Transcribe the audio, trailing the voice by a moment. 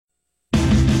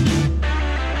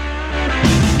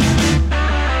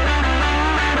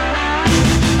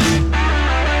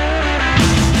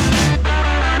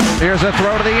Here's a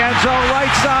throw to the end zone, right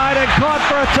side, and caught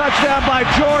for a touchdown by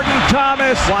Jordan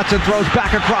Thomas. Watson throws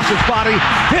back across his body.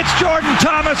 Hits Jordan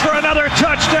Thomas for another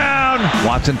touchdown.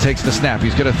 Watson takes the snap.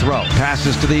 He's going to throw.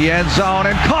 Passes to the end zone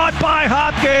and caught by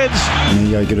Hopkins.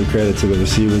 And you got to give credit to the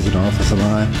receivers and the offensive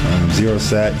line. 0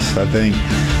 sacks, I think.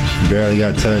 Barely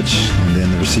got touched. And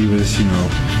then the receivers,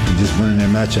 just winning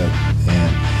their matchup.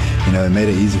 And, it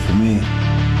made it easy for me.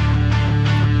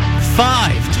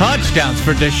 5 touchdowns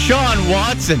for Deshaun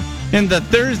Watson in the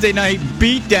Thursday night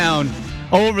beatdown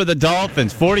over the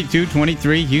Dolphins.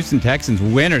 42-23, Houston Texans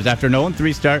winners after an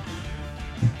 0-3 start.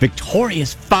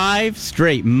 Victorious 5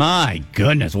 straight. My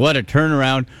goodness, what a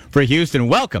turnaround for Houston.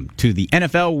 Welcome to the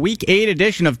NFL Week 8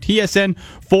 edition of TSN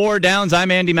 4 Downs. I'm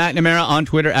Andy McNamara on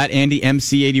Twitter at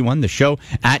AndyMC81. The show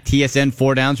at TSN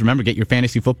 4 Downs. Remember, get your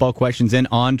fantasy football questions in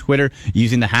on Twitter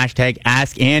using the hashtag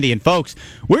AskAndy. And folks,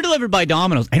 we're delivered by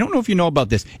Domino's. I don't know if you know about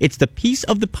this. It's the Piece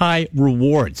of the Pie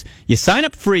Rewards. You sign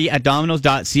up free at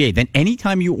Domino's.ca. Then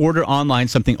anytime you order online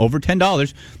something over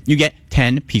 $10, you get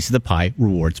 10 Piece of the Pie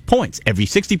Rewards points. Every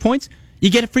 60 points, you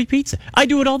get a free pizza. I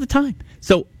do it all the time.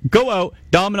 So go out,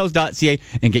 Domino's.ca,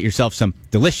 and get yourself some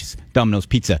delicious Domino's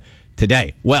pizza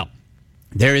today. Well,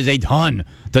 there is a ton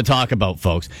to talk about,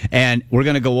 folks, and we're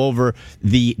going to go over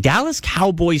the Dallas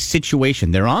Cowboys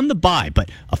situation. They're on the bye,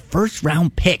 but a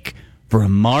first-round pick for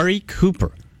Amari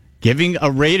Cooper, giving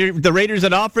the Raiders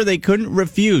an offer they couldn't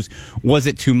refuse. Was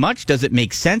it too much? Does it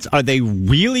make sense? Are they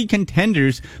really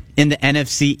contenders in the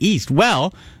NFC East?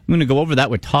 Well, I'm going to go over that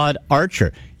with Todd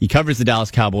Archer. He covers the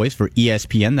Dallas Cowboys for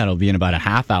ESPN. That'll be in about a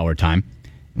half-hour time.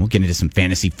 We'll get into some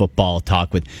fantasy football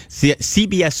talk with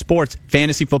CBS Sports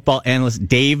fantasy football analyst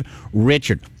Dave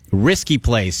Richard. Risky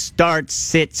plays, starts,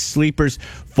 sits, sleepers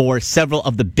for several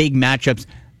of the big matchups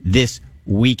this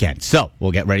weekend. So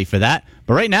we'll get ready for that.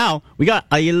 But right now, we got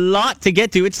a lot to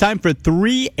get to. It's time for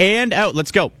 3 and Out.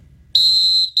 Let's go.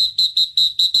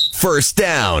 First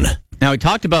down. Now, we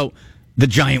talked about the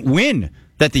giant win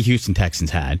that the Houston Texans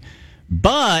had,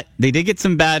 but they did get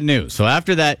some bad news. So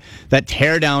after that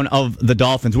teardown of the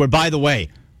Dolphins, where, by the way,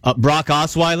 Brock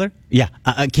Osweiler,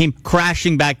 came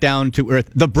crashing back down to earth.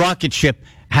 The rocket ship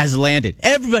has landed.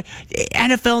 Everybody,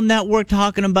 NFL Network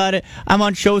talking about it. I'm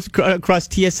on shows across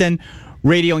TSN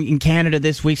radio in Canada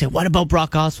this week. Said, what about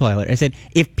Brock Osweiler? I said,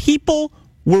 if people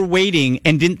were waiting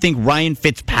and didn't think Ryan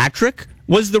Fitzpatrick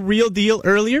was the real deal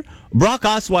earlier, Brock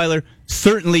Osweiler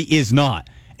certainly is not.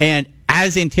 And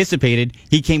as anticipated,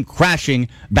 he came crashing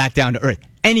back down to earth.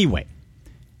 Anyway,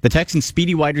 the Texans'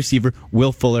 speedy wide receiver,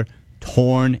 Will Fuller,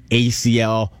 torn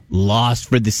ACL, lost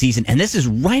for the season. And this is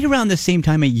right around the same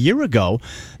time a year ago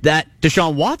that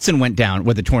Deshaun Watson went down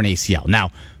with a torn ACL.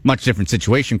 Now, much different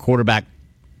situation, quarterback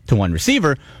to one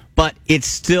receiver, but it's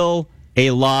still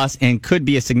a loss and could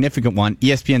be a significant one.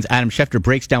 ESPN's Adam Schefter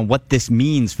breaks down what this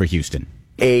means for Houston.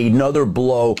 Another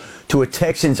blow to a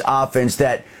Texans offense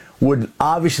that would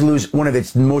obviously lose one of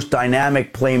its most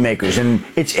dynamic playmakers. And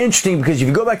it's interesting because if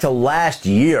you go back to last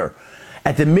year,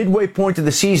 at the midway point of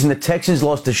the season, the Texans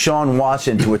lost Deshaun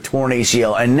Watson to a torn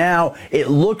ACL. And now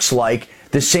it looks like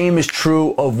the same is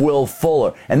true of Will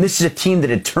Fuller. And this is a team that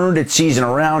had turned its season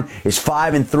around, is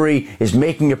 5-3, is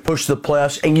making a push to the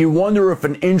playoffs. And you wonder if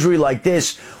an injury like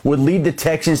this would lead the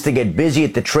Texans to get busy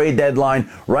at the trade deadline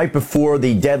right before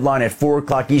the deadline at 4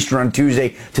 o'clock Eastern on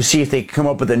Tuesday to see if they can come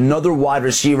up with another wide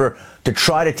receiver to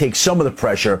try to take some of the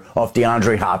pressure off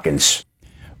DeAndre Hopkins.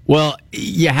 Well,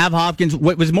 you have Hopkins.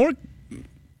 What was more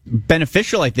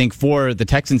beneficial, I think, for the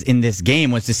Texans in this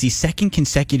game was to see second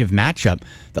consecutive matchup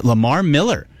that Lamar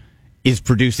Miller is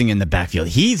producing in the backfield.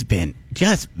 He's been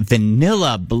just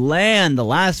vanilla, bland the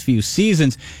last few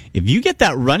seasons. If you get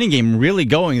that running game really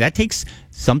going, that takes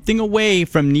something away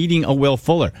from needing a Will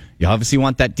Fuller. You obviously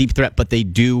want that deep threat, but they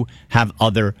do have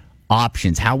other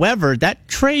options. However, that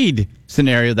trade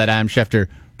scenario that Adam Schefter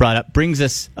brought up brings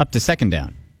us up to second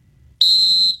down.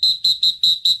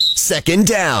 Second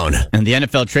down. And the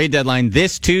NFL trade deadline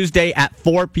this Tuesday at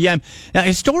 4 p.m. Now,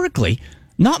 historically,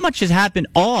 not much has happened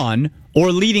on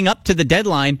or leading up to the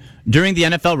deadline during the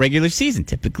NFL regular season.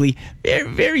 Typically, very,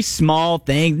 very small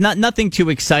things, nothing too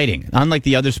exciting, unlike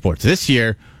the other sports. This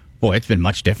year, boy, it's been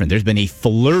much different. There's been a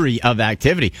flurry of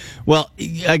activity. Well,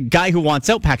 a guy who wants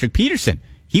out, Patrick Peterson,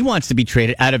 he wants to be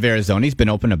traded out of Arizona. He's been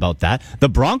open about that. The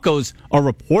Broncos are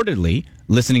reportedly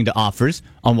listening to offers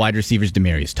on wide receivers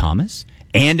Demaryius Thomas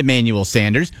and Emmanuel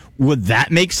Sanders. Would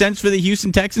that make sense for the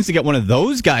Houston Texans to get one of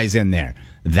those guys in there?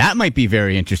 That might be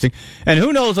very interesting. And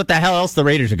who knows what the hell else the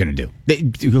Raiders are going to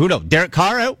do? Who knows? Derek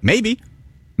Carr out? Maybe.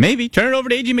 Turn it over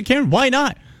to A.J. McCarron. Why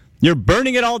not? You're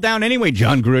burning it all down anyway,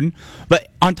 John Gruden. But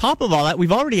on top of all that,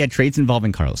 we've already had trades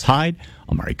involving Carlos Hyde,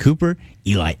 Amari Cooper,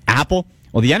 Eli Apple.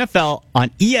 Well, the NFL on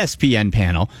ESPN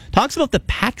panel talks about the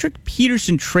Patrick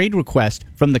Peterson trade request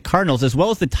from the Cardinals, as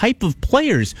well as the type of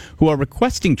players who are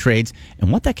requesting trades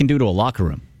and what that can do to a locker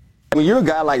room. When you're a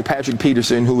guy like Patrick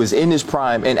Peterson, who is in his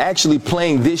prime and actually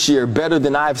playing this year better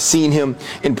than I've seen him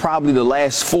in probably the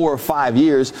last 4 or 5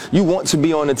 years, you want to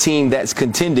be on a team that's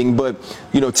contending. But,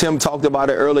 Tim talked about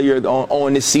it earlier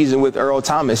on this season with Earl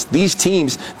Thomas. These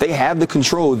teams, they have the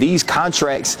control. These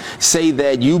contracts say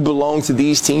that you belong to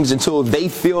these teams until they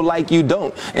feel like you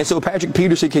don't. And so Patrick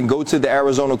Peterson can go to the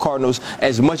Arizona Cardinals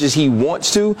as much as he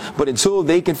wants to, but until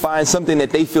they can find something that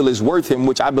they feel is worth him,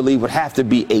 which I believe would have to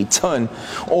be a ton,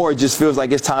 or just feels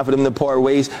like it's time for them to part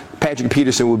ways, Patrick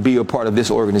Peterson would be a part of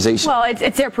this organization. Well,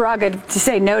 it's their prerogative to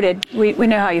say noted. We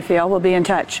know how you feel. We'll be in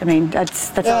touch. I mean, that's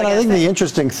all and I think the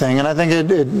interesting thing, and I think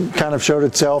it kind of showed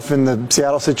itself in the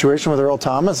Seattle situation with Earl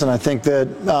Thomas, and I think that,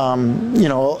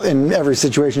 in every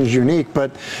situation is unique,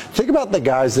 but think about the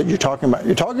guys that you're talking about.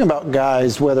 You're talking about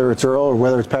guys, whether it's Earl or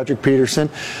whether it's Patrick Peterson,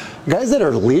 guys that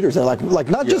are leaders. They're like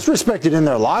not just respected in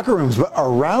their locker rooms, but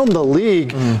around the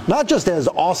league, not just as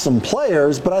awesome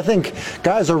players, but I think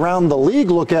guys around the league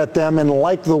look at them and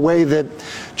like the way that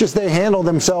just they handle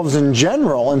themselves in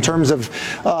general in terms of,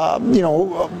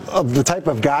 of the type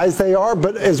of guys they are,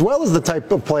 but as well as the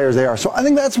type of players they are. So I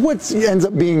think that's what ends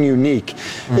up being unique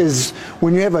is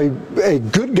when you have a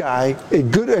good guy, a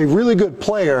really good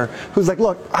player who's like,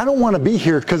 look, I don't want to be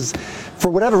here because for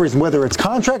whatever reason, whether it's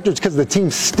contract or it's because the team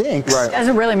stinks. Right.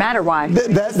 Doesn't really matter why.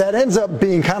 That ends up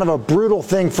being kind of a brutal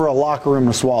thing for a locker room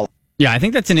to swallow. Yeah, I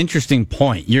think that's an interesting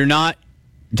point. You're not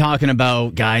talking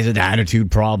about guys with attitude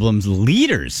problems,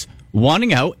 leaders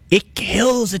wanting out. It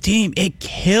kills a team. It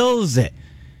kills it.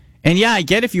 And yeah, I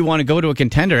get if you want to go to a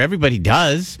contender. Everybody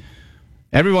does.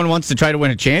 Everyone wants to try to win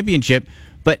a championship.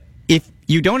 But if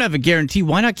you don't have a guarantee,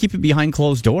 why not keep it behind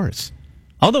closed doors?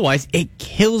 Otherwise, it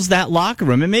kills that locker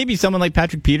room. And maybe someone like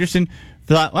Patrick Peterson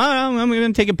thought, well, I'm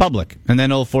going to take it public, and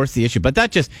then it'll force the issue. But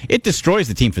it destroys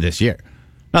the team for this year.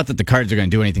 Not that the Cards are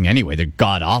going to do anything anyway. They're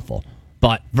god-awful.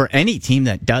 But for any team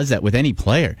that does that with any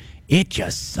player, it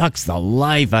just sucks the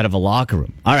life out of a locker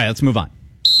room. All right, let's move on.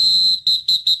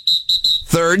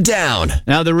 Third down.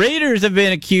 Now, the Raiders have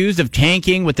been accused of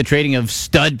tanking with the trading of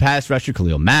stud pass rusher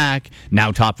Khalil Mack,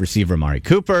 now top receiver Amari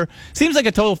Cooper. Seems like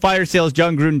a total fire sale as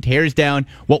John Gruden tears down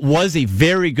what was a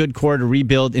very good core to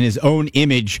rebuild in his own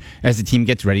image as the team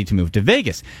gets ready to move to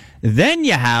Vegas. Then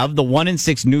you have the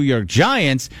 1-6 New York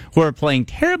Giants, who are playing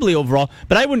terribly overall,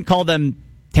 but I wouldn't call them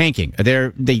tanking.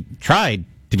 They tried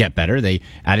to get better. They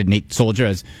added Nate Soldier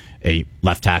as a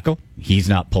left tackle. He's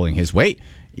not pulling his weight.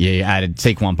 You added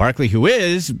Saquon Barkley, who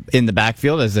is in the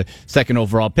backfield as a second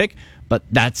overall pick, but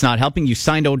that's not helping. You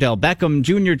signed Odell Beckham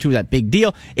Jr. to that big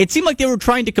deal. It seemed like they were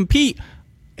trying to compete,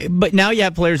 but now you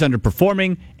have players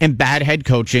underperforming and bad head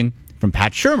coaching from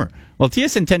Pat Shurmur. Well,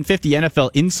 TSN 1050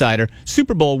 NFL insider,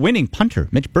 Super Bowl winning punter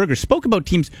Mitch Berger spoke about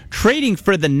teams trading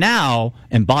for the now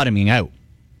and bottoming out.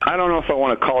 I don't know if I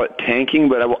want to call it tanking,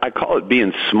 but I call it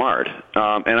being smart.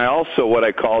 And I also, what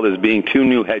I call it is being two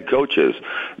new head coaches.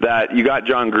 That you got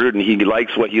John Gruden, he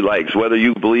likes what he likes. Whether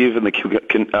you believe in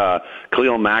the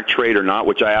Khalil Mack trade or not,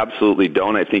 which I absolutely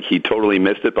don't. I think he totally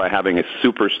missed it by having a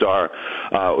superstar,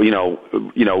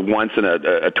 once in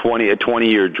a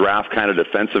 20-year draft kind of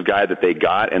defensive guy that they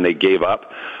got and they gave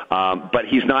up. But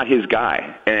he's not his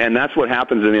guy. And that's what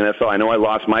happens in the NFL. I know I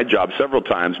lost my job several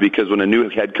times because when a new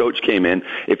head coach came in,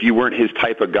 if you weren't his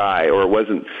type of guy or it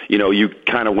wasn't, you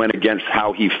kind of went against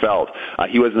how he felt,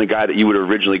 he wasn't the guy that you would have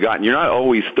originally gotten. You're not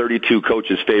always 32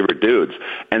 coaches' favorite dudes.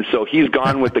 And so he's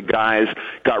gone with the guys,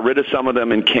 got rid of some of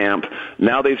them in camp.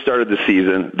 Now they've started the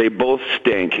season. They both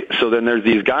stink. So then there's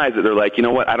these guys that are like, you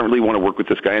know what? I don't really want to work with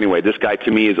this guy anyway. This guy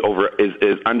to me is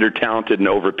under-talented and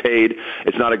overpaid.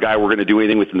 It's not a guy we're going to do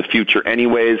anything with in the future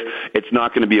anyways. It's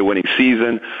not going to be a winning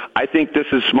season. I think this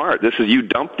is smart. This is you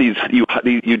dump these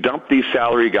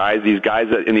salary guys, these guys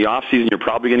that in the offseason you're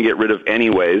probably going to get rid of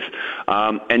anyways,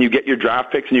 and you get your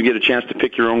draft picks and you get a chance to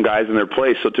pick your own guys in their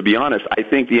place. So to be honest, I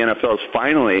think the NFL is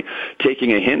finally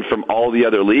taking a hint from all the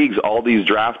other leagues, all these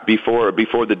drafts before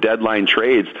the deadline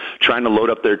trades, trying to load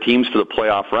up their teams for the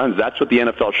playoff runs. That's what the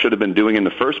NFL should have been doing in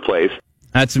the first place.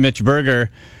 That's Mitch Berger,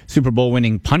 Super Bowl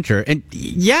winning punter. And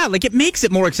yeah, it makes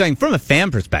it more exciting from a fan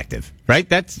perspective, right?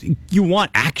 You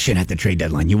want action at the trade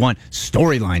deadline. You want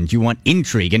storylines. You want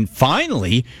intrigue. And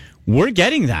finally, we're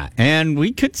getting that. And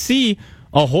we could see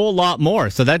a whole lot more.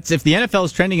 So if the NFL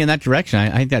is trending in that direction,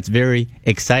 I think that's very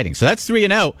exciting. So that's 3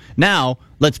 and out. Now,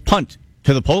 let's punt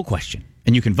to the poll question.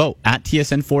 And you can vote at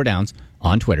TSN 4 Downs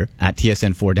on Twitter, at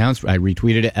TSN4Downs. I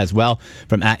retweeted it as well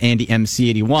from at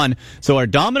AndyMC81. So our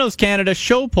Domino's Canada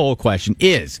show poll question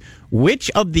is,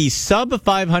 which of these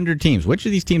sub-500 teams, which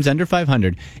of these teams under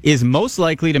 500 is most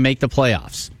likely to make the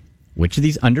playoffs? Which of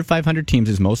these under 500 teams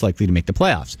is most likely to make the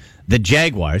playoffs? The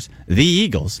Jaguars, the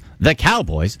Eagles, the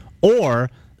Cowboys, or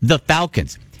the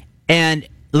Falcons? And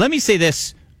let me say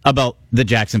this about the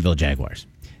Jacksonville Jaguars.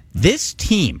 This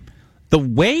team, the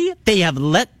way they have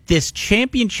let this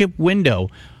championship window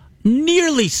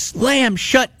nearly slam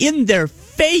shut in their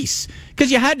face,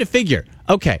 because you had to figure,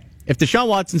 okay, if Deshaun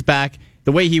Watson's back,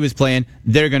 the way he was playing,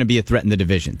 they're going to be a threat in the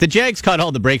division. The Jags caught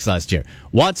all the breaks last year.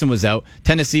 Watson was out,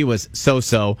 Tennessee was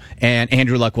so-so, and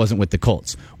Andrew Luck wasn't with the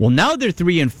Colts. Well, now they're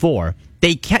 3-4.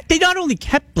 They not only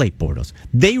kept Blake Bortles,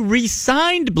 they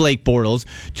re-signed Blake Bortles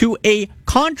to a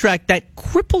contract that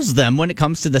cripples them when it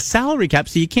comes to the salary cap,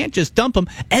 so you can't just dump him.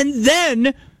 And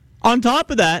then, on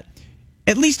top of that,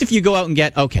 at least if you go out and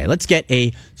get, okay, let's get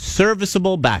a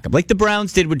serviceable backup, like the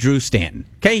Browns did with Drew Stanton.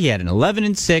 Okay, he had an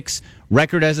 11-6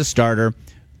 record as a starter.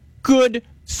 Good,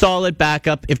 solid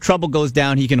backup. If trouble goes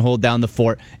down, he can hold down the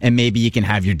fort, and maybe you can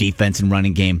have your defense and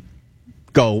running game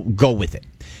go with it.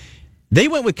 They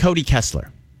went with Cody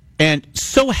Kessler. And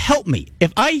so help me,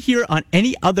 if I hear on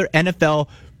any other NFL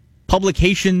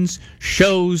publications,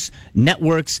 shows,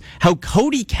 networks, how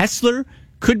Cody Kessler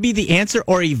could be the answer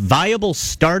or a viable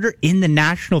starter in the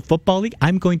National Football League,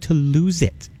 I'm going to lose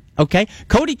it. Okay?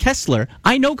 Cody Kessler,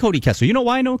 I know Cody Kessler. You know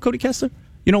why I know Cody Kessler?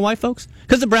 You know why, folks?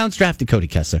 Because the Browns drafted Cody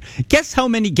Kessler. Guess how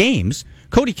many games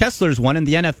Cody Kessler's won in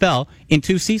the NFL in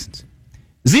 2 seasons?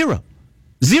 0.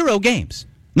 0 games.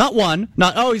 Not one.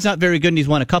 Not, oh, he's not very good and he's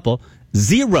won a couple.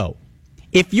 0.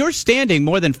 If you're standing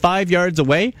more than 5 yards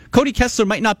away, Cody Kessler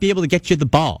might not be able to get you the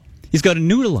ball. He's got a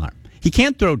noodle arm. He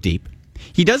can't throw deep.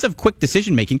 He does have quick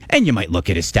decision making, and you might look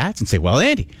at his stats and say, well,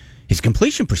 Andy, his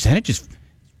completion percentage is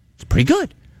pretty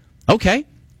good. Okay.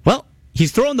 Well,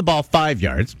 he's throwing the ball 5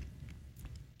 yards.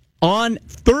 On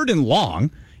 3rd and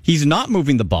long, he's not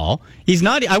moving the ball. He's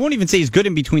not, I won't even say he's good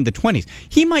in between the 20s.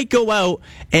 He might go out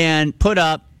and put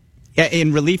up,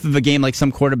 in relief of a game like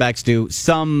some quarterbacks do,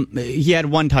 he had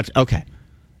 1 touch. Okay.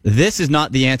 This is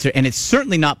not the answer, and it's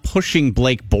certainly not pushing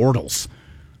Blake Bortles.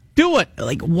 Do it.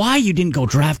 Like, why you didn't go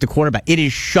draft a quarterback? It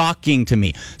is shocking to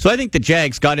me. So I think the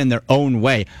Jags got in their own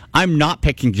way. I'm not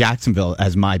picking Jacksonville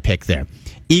as my pick there.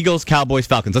 Eagles, Cowboys,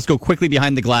 Falcons. Let's go quickly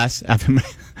behind the glass.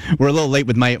 We're a little late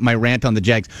with my rant on the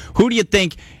Jags. Who do you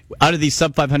think out of these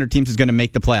sub-500 teams is going to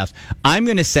make the playoffs? I'm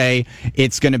going to say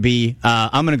it's going to be,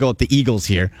 I'm going to go with the Eagles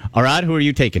here. All right, who are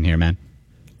you taking here, man?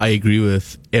 I agree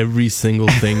with every single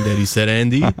thing that he said,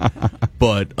 Andy,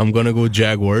 but I'm going to go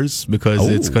Jaguars because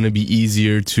it's going to be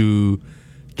easier to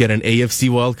get an AFC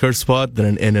wildcard spot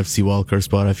than an NFC wildcard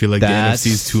spot. I feel like the NFC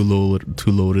is too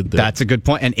loaded there. That's a good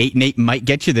point, and 8-8 might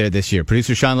get you there this year.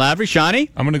 Producer Sean Lavery.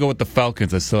 Shawnee? I'm going to go with the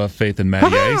Falcons. I still have faith in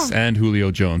Matty Ice and Julio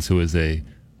Jones, who is a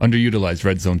underutilized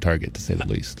red zone target, to say the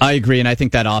least. I agree, and I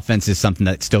think that offense is something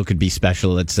that still could be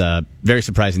special. It's very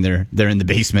surprising they're in the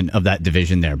basement of that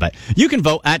division there. But you can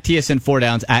vote at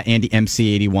TSN4Downs, at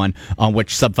AndyMC81 on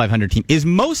which sub-500 team is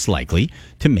most likely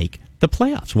to make the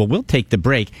playoffs. Well, we'll take the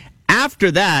break.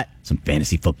 After that, some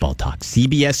fantasy football talk.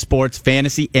 CBS Sports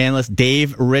fantasy analyst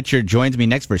Dave Richard joins me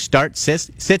next for Start,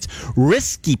 Sits,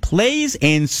 Risky Plays,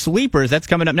 and Sleepers. That's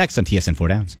coming up next on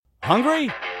TSN4Downs. Hungry?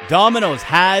 Domino's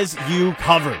has you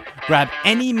covered. Grab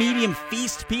any medium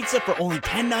feast pizza for only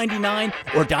 $10.99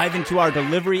 or dive into our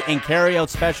delivery and carry-out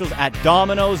specials at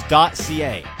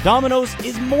Domino's.ca. Domino's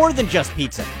is more than just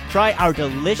pizza. Try our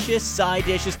delicious side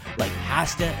dishes like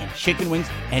pasta and chicken wings,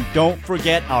 and don't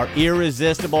forget our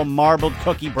irresistible marbled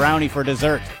cookie brownie for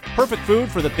dessert. Perfect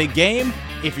food for the big game,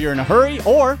 if you're in a hurry,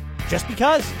 or just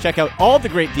because. Check out all the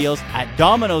great deals at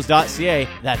Domino's.ca.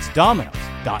 That's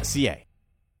Domino's.ca.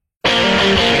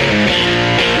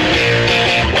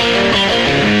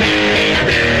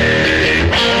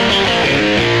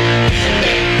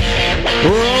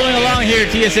 Rolling along here,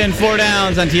 TSN 4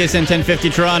 Downs on TSN 1050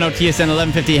 Toronto, TSN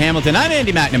 1150 Hamilton. I'm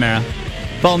Andy McNamara.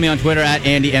 Follow me on Twitter at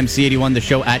AndyMC81, the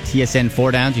show at TSN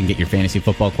 4 Downs. You can get your fantasy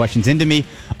football questions into me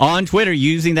on Twitter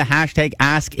using the hashtag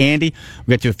AskAndy.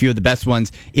 We'll get to a few of the best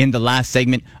ones in the last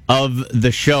segment of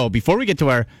the show. Before we get to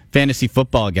our fantasy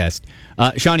football guest,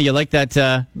 Shawnee, you like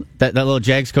that little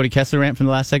Jags Cody Kessler rant from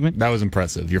the last segment? That was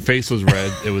impressive. Your face was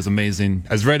red. It was amazing.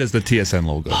 As red as the TSN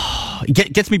logo.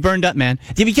 It gets me burned up, man.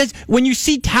 Because when you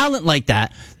see talent like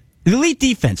that, the elite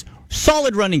defense,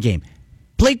 solid running game,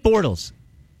 Blake Bortles,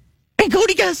 and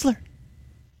Cody Kessler,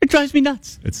 it drives me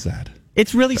nuts. It's sad.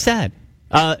 It's really sad.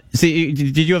 See,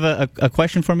 did you have a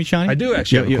question for me, Shawnee? I do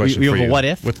actually have a question you for have you. a what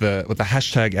if? With the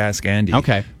hashtag Ask Andy.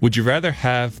 Okay. Would you rather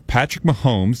have Patrick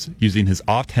Mahomes using his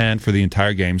offhand for the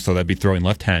entire game, so that'd be throwing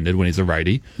left-handed when he's a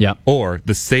righty, or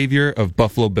the savior of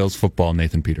Buffalo Bills football,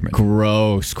 Nathan Peterman?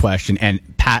 Gross question. And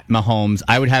Pat Mahomes,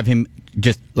 I would have him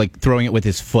just like throwing it with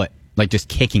his foot, like just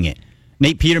kicking it.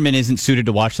 Nate Peterman isn't suited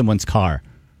to wash someone's car.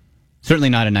 Certainly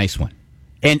not a nice one.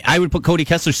 And I would put Cody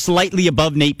Kessler slightly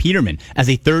above Nate Peterman as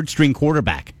a third-string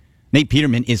quarterback. Nate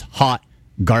Peterman is hot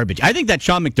garbage. I think that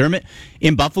Sean McDermott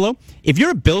in Buffalo, if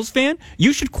you're a Bills fan,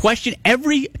 you should question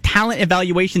every talent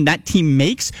evaluation that team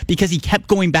makes because he kept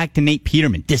going back to Nate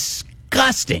Peterman.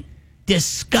 Disgusting.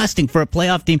 Disgusting for a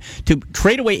playoff team to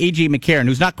trade away A.J. McCarron,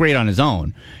 who's not great on his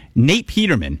own, Nate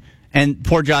Peterman, and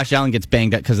poor Josh Allen gets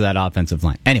banged up because of that offensive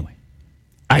line. Anyway.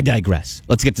 I digress.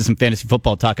 Let's get to some fantasy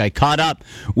football talk. I caught up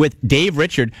with Dave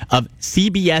Richard of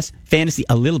CBS Fantasy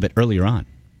a little bit earlier on.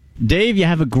 Dave, you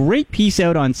have a great piece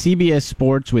out on CBS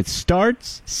Sports with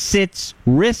starts, sits,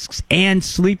 risks, and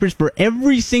sleepers for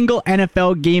every single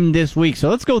NFL game this week. So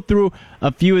let's go through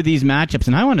a few of these matchups,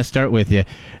 and I want to start with you,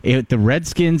 the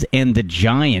Redskins and the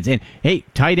Giants. And hey,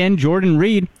 tight end Jordan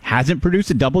Reed hasn't produced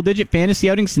a double-digit fantasy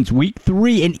outing since week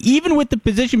 3, and even with the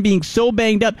position being so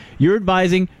banged up, you're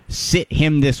advising sit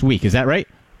him this week. Is that right?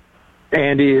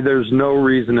 Andy, there's no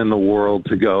reason in the world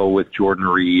to go with Jordan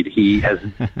Reed. He has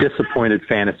disappointed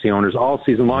fantasy owners all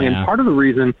season long, and part of the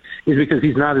reason is because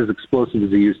he's not as explosive as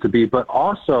he used to be, but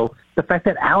also the fact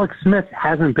that Alex Smith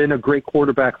hasn't been a great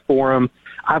quarterback for him.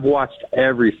 I've watched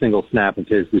every single snap of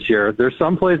his this year. There's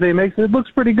some plays that he makes that it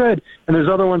looks pretty good, and there's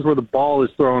other ones where the ball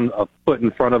is thrown a foot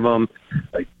in front of him,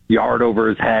 a yard over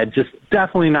his head. Just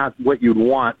definitely not what you'd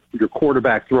want your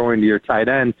quarterback throwing to your tight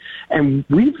end. And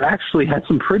we've actually had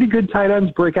some pretty good tight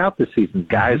ends break out this season.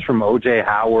 Guys from O.J.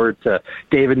 Howard to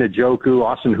David Njoku,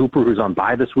 Austin Hooper, who's on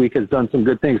bye this week, has done some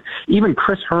good things. Even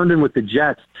Chris Herndon with the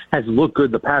Jets has looked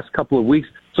good the past couple of weeks.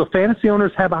 So fantasy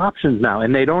owners have options now,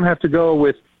 and they don't have to go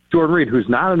with Jordan Reed, who's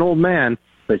not an old man,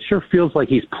 but it sure feels like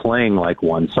he's playing like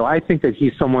one. So I think that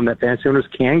he's someone that fantasy owners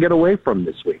can get away from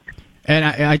this week. And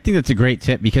I think that's a great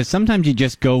tip because sometimes you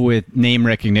just go with name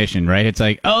recognition, right? It's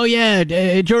like, oh yeah,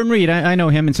 Jordan Reed, I know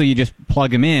him, and so you just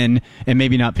plug him in and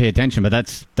maybe not pay attention. But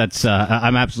that's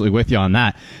I'm absolutely with you on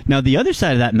that. Now the other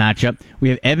side of that matchup, we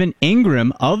have Evan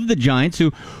Ingram of the Giants,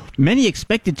 who many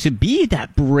expected to be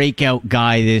that breakout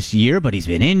guy this year, but he's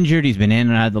been injured, he's been in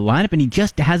and out of the lineup, and he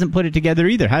just hasn't put it together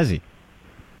either, has he?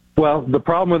 Well, the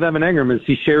problem with Evan Ingram is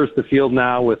he shares the field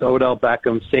now with Odell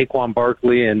Beckham, Saquon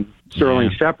Barkley, and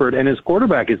Sterling Shepard, and his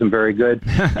quarterback isn't very good.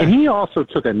 And he also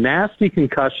took a nasty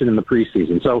concussion in the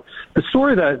preseason. So the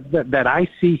story that I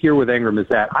see here with Ingram is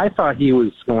that I thought he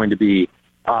was going to be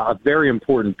a very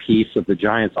important piece of the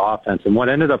Giants' offense. And what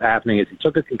ended up happening is he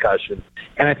took a concussion,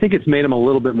 and I think it's made him a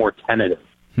little bit more tentative.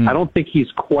 I don't think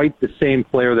he's quite the same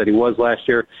player that he was last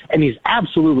year, and he's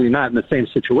absolutely not in the same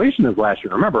situation as last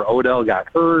year. Remember, Odell got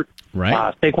hurt.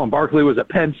 Right. Saquon Barkley was at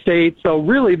Penn State. So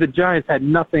really the Giants had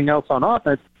nothing else on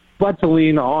offense but to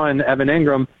lean on Evan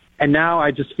Ingram. And now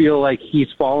I just feel like he's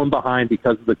fallen behind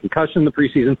because of the concussion in the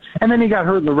preseason, and then he got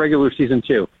hurt in the regular season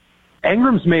too.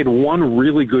 Ingram's made one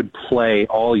really good play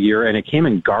all year, and it came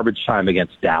in garbage time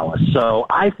against Dallas. So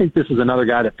I think this is another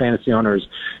guy that fantasy owners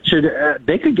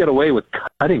they could get away with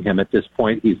cutting him at this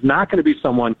point. He's not going to be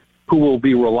someone who will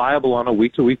be reliable on a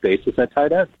week-to-week basis at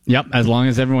tight end. Yep, as long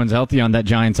as everyone's healthy on that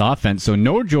Giants offense. So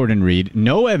no Jordan Reed,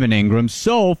 no Evan Ingram.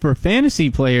 So for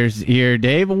fantasy players here,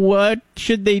 Dave, what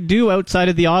should they do outside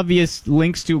of the obvious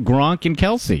links to Gronk and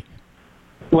Kelsey?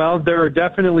 Well, there are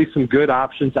definitely some good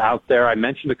options out there. I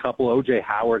mentioned a couple. O.J.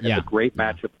 Howard has a great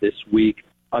matchup this week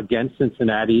against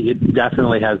Cincinnati. It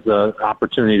definitely has the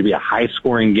opportunity to be a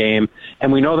high-scoring game.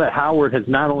 And we know that Howard has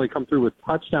not only come through with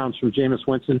touchdowns from Jameis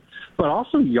Winston, but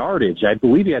also yardage. I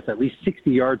believe he has at least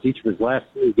 60 yards each of his last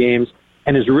 3 games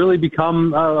and has really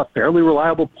become a fairly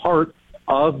reliable part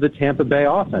of the Tampa Bay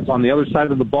offense. On the other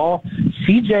side of the ball,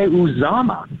 C.J.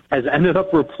 Uzomah has ended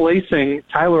up replacing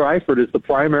Tyler Eifert as the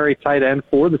primary tight end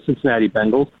for the Cincinnati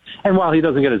Bengals. And while he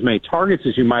doesn't get as many targets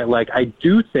as you might like, I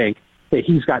do think that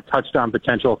he's got touchdown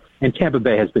potential, and Tampa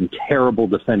Bay has been terrible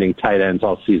defending tight ends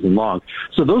all season long.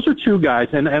 So those are 2 guys,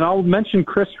 and I'll mention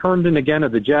Chris Herndon again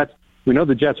of the Jets. We know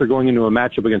the Jets are going into a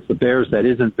matchup against the Bears that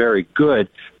isn't very good,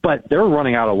 but they're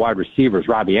running out of wide receivers.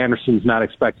 Robbie Anderson's not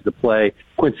expected to play.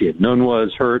 Quincy Enunwa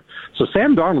is hurt. So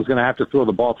Sam Darnold's going to have to throw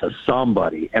the ball to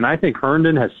somebody, and I think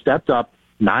Herndon has stepped up.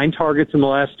 9 targets in the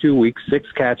last 2 weeks,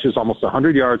 6 catches, almost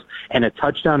 100 yards, and a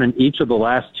touchdown in each of the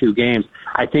last 2 games.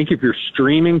 I think if you're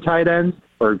streaming tight ends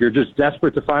or if you're just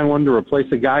desperate to find one to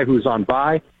replace a guy who's on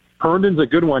bye, Herndon's a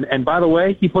good one. And by the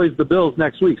way, he plays the Bills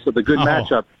next week, so the good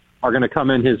matchup are going to come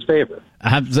in his favor.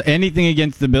 Anything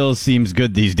against the Bills seems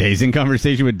good these days. In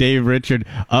conversation with Dave Richard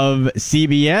of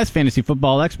CBS, fantasy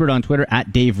football expert on Twitter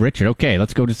at Dave Richard. Okay,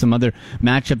 let's go to some other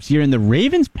matchups here. In the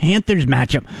Ravens-Panthers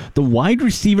matchup, the wide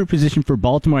receiver position for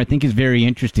Baltimore I think is very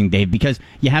interesting, Dave, because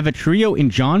you have a trio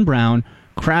in John Brown,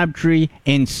 Crabtree,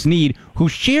 and Snead who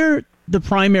share the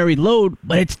primary load,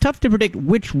 but it's tough to predict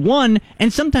which one,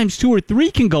 and sometimes 2 or 3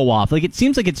 can go off. Like, it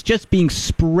seems like it's just being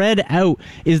spread out.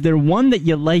 Is there one that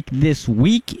you like this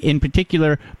week, in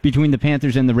particular, between the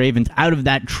Panthers and the Ravens, out of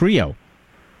that trio?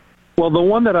 Well, the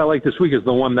one that I like this week is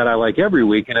the one that I like every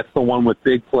week, and it's the one with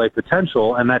big play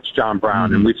potential, and that's John Brown.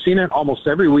 Mm-hmm. And we've seen it almost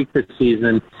every week this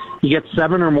season. He gets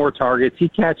 7 or more targets. He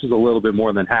catches a little bit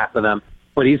more than half of them,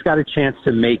 but he's got a chance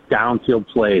to make downfield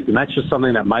plays, and that's just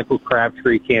something that Michael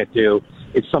Crabtree can't do.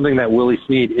 It's something that Willie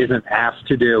Snead isn't asked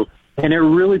to do, and it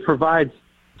really provides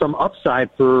some upside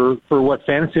for what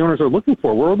fantasy owners are looking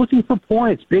for. We're looking for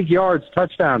points, big yards,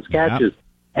 touchdowns, catches,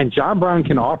 and John Brown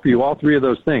can offer you all 3 of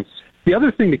those things. The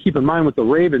other thing to keep in mind with the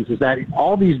Ravens is that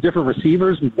all these different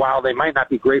receivers, while they might not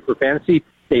be great for fantasy,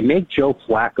 they make Joe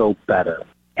Flacco better.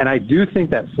 And I do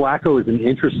think that Flacco is an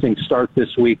interesting start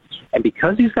this week. And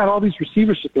because he's got all these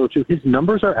receivers to go to, his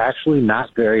numbers are actually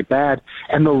not very bad.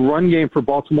 And the run game for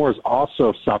Baltimore is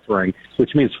also suffering,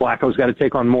 which means Flacco's got to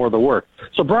take on more of the work.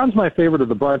 So Brown's my favorite of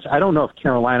the bunch. I don't know if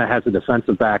Carolina has a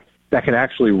defensive back that can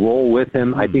actually roll with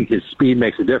him. I think his speed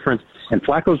makes a difference. And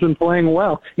Flacco's been playing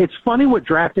well. It's funny what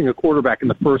drafting a quarterback in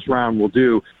the first round will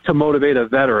do to motivate a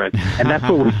veteran. And that's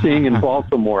what we're seeing in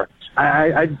Baltimore.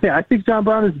 I think John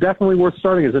Brown is definitely worth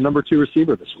starting as a number 2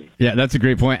 receiver this week. Yeah, that's a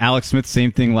great point. Alex Smith,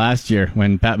 same thing last year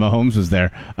when Pat Mahomes was there.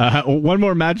 One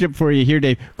more matchup for you here,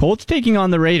 Dave. Colts taking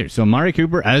on the Raiders. So Amari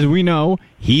Cooper, as we know,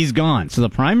 he's gone. So the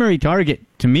primary target,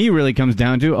 to me, really comes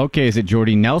down to, okay, is it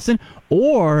Jordy Nelson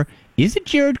or is it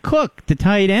Jared Cook, the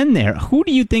tight end there? Who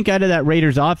do you think out of that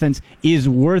Raiders offense is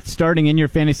worth starting in your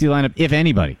fantasy lineup, if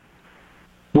anybody?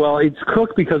 Well, it's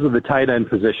Cook because of the tight end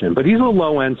position, but he's a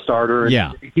low-end starter.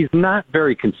 Yeah. He's not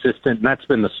very consistent, and that's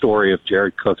been the story of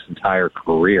Jared Cook's entire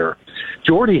career.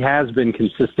 Jordy has been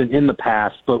consistent in the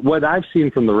past, but what I've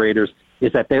seen from the Raiders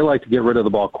is that they like to get rid of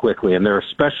the ball quickly, and they're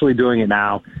especially doing it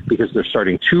now because they're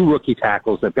starting 2 rookie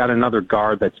tackles. They've got another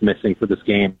guard that's missing for this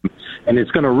game, and it's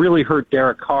going to really hurt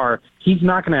Derek Carr. He's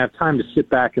not going to have time to sit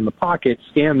back in the pocket,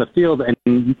 scan the field,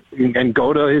 and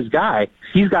go to his guy.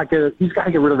 He's got to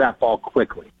get rid of that ball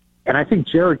quickly. And I think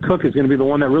Jared Cook is going to be the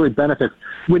one that really benefits.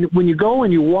 When you go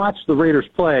and you watch the Raiders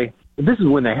play, this is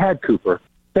when they had Cooper.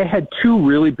 They had 2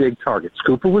 really big targets.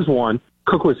 Cooper was one.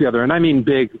 Cook was the other, and I mean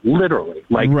big, literally,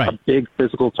 like a big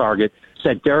physical target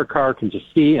that Derek Carr can just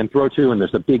see and throw to, and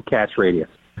there's a big catch radius.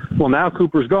 Well, now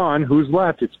Cooper's gone. Who's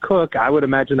left? It's Cook. I would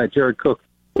imagine that Jared Cook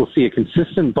will see a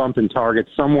consistent bump in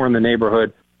targets somewhere in the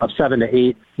neighborhood of 7 to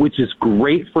 8, which is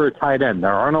great for a tight end.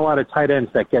 There aren't a lot of tight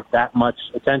ends that get that much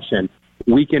attention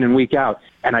week in and week out,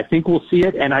 and I think we'll see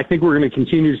it, and I think we're going to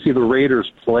continue to see the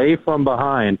Raiders play from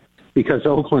behind because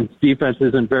Oakland's defense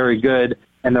isn't very good,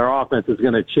 and their offense is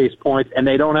going to chase points, and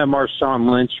they don't have Marshawn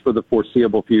Lynch for the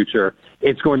foreseeable future.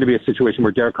 It's going to be a situation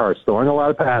where Derek Carr is throwing a lot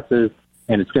of passes,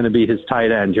 and it's going to be his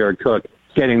tight end, Jared Cook,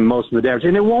 getting most of the damage.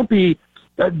 And it won't be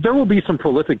there will be some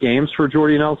prolific games for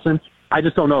Jordy Nelson. I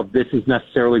just don't know if this is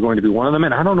necessarily going to be one of them,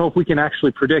 and I don't know if we can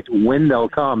actually predict when they'll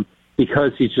come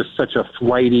because he's just such a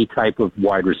flighty type of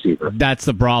wide receiver. That's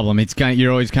the problem.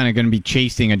 You're always kind of going to be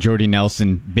chasing a Jordy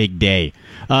Nelson big day.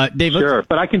 Dave, sure,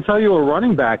 but I can tell you a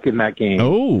running back in that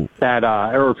game that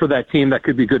or for that team that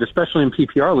could be good, especially in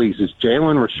PPR leagues, is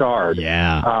Jalen Richard.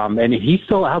 Yeah. And he's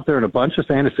still out there in a bunch of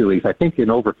fantasy leagues. I think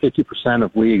in over 50%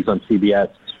 of leagues on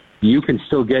CBS, you can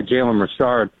still get Jalen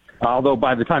Richard. Although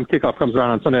by the time kickoff comes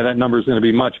around on Sunday, that number is going to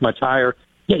be much, much higher.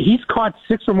 Yeah, he's caught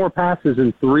 6 or more passes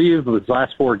in 3 of his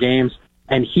last 4 games,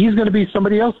 and he's going to be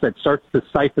somebody else that starts to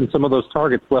siphon some of those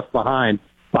targets left behind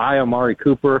by Amari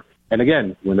Cooper. And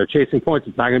again, when they're chasing points,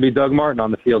 it's not going to be Doug Martin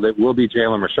on the field. It will be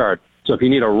Jalen Richard. So if you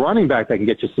need a running back that can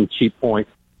get you some cheap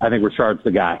points, I think Richard's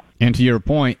the guy. And to your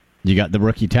point, you got the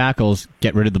rookie tackles,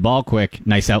 get rid of the ball quick.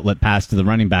 Nice outlet pass to the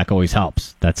running back always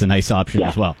helps. That's a nice option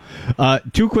as well.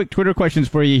 2 quick Twitter questions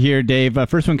for you here, Dave.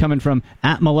 First one coming from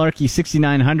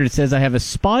 @Malarkey6900 says, I have a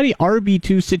spotty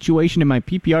RB2 situation in my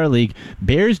PPR league.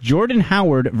 Bears Jordan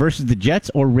Howard versus the Jets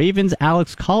or Ravens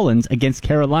Alex Collins against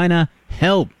Carolina.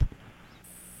 Help.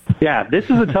 Yeah, this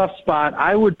is a tough spot.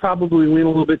 I would probably lean a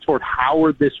little bit toward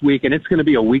Howard this week, and it's going to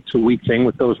be a week-to-week thing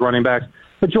with those running backs.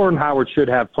 But Jordan Howard should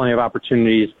have plenty of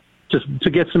opportunities just to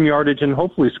get some yardage and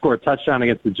hopefully score a touchdown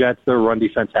against the Jets. Their run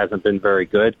defense hasn't been very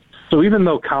good. So even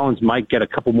though Collins might get a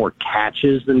couple more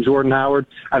catches than Jordan Howard,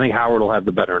 I think Howard will have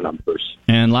the better numbers.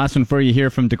 And last one for you here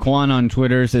from Daquan on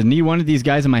Twitter says, need one of these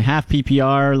guys in my half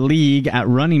PPR league at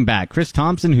running back. Chris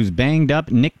Thompson, who's banged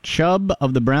up, Nick Chubb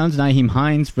of the Browns, Nyheim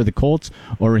Hines for the Colts,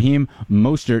 or Raheem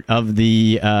Mostert of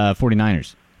the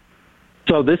 49ers.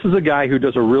 So this is a guy who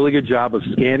does a really good job of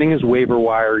scanning his waiver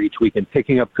wire each week and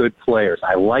picking up good players.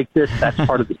 I like this. That's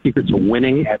part of the secret to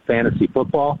winning at fantasy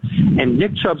football. And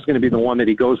Nick Chubb's going to be the one that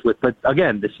he goes with. But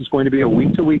again, this is going to be a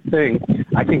week-to-week thing.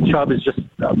 I think Chubb is just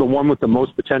the one with the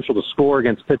most potential to score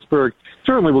against Pittsburgh.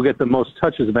 Certainly will get the most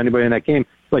touches of anybody in that game.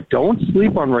 But don't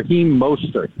sleep on Raheem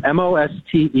Mostert,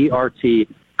 Mostert.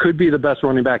 Could be the best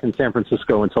running back in San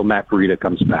Francisco until Matt Breida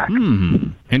comes back.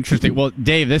 Interesting. Well,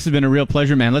 Dave, this has been a real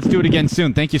pleasure, man. Let's do it again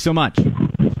soon. Thank you so much.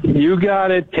 You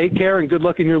got it. Take care, and good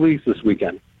luck in your leagues this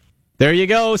weekend. There you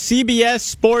go. CBS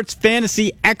Sports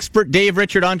Fantasy expert Dave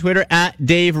Richard on Twitter, at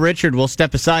Dave Richard. We'll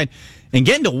step aside and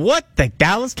get into what the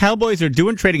Dallas Cowboys are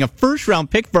doing, trading a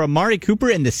first-round pick for Amari Cooper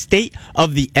in the state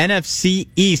of the NFC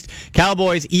East.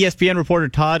 Cowboys ESPN reporter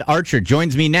Todd Archer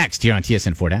joins me next here on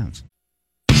TSN 4 Downs.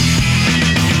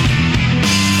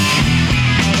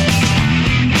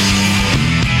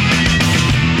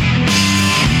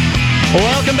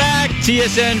 Welcome back,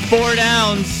 TSN 4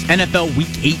 Downs, NFL Week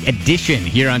 8 edition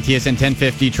here on TSN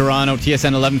 1050 Toronto,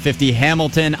 TSN 1150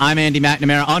 Hamilton. I'm Andy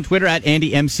McNamara on Twitter at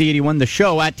AndyMC81, the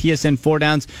show at TSN 4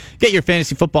 Downs. Get your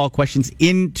fantasy football questions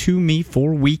into me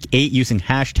for Week 8 using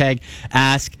hashtag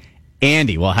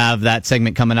AskAndy. We'll have that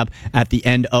segment coming up at the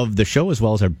end of the show, as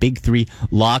well as our big 3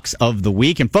 locks of the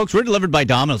week. And folks, we're delivered by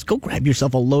Domino's. Go grab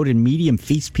yourself a loaded medium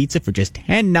feast pizza for just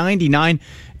 $10.99.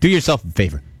 Do yourself a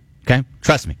favor, okay?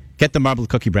 Trust me. Get the marbled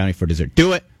cookie brownie for dessert.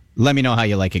 Do it. Let me know how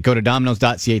you like it. Go to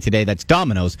Domino's.ca today. That's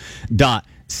Domino's.ca.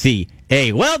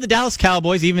 Well, the Dallas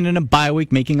Cowboys, even in a bye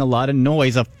week, making a lot of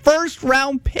noise. A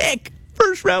first-round pick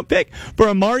for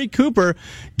Amari Cooper,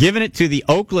 giving it to the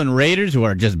Oakland Raiders, who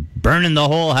are just burning the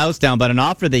whole house down, but an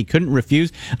offer they couldn't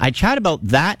refuse. I chat about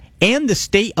that and the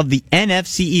state of the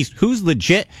NFC East. Who's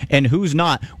legit and who's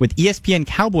not, with ESPN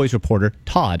Cowboys reporter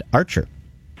Todd Archer.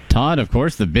 Todd, of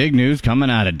course, the big news coming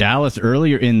out of Dallas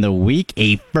earlier in the week,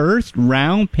 a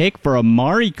first-round pick for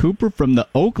Amari Cooper from the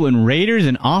Oakland Raiders,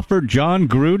 an offer John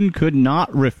Gruden could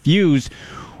not refuse.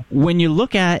 When you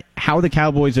look at how the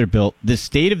Cowboys are built, the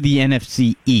state of the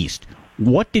NFC East,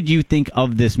 what did you think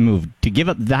of this move? To give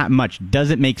up that much, does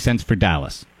it make sense for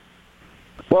Dallas?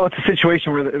 Well, it's a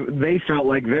situation where they felt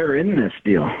like they're in this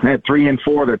deal. At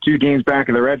 3-4, they're 2 games back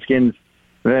of the Redskins.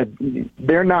 That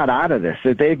they're not out of this.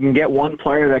 If they can get one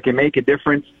player that can make a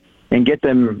difference and get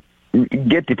the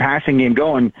passing game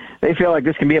going, they feel like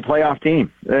this can be a playoff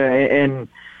team. And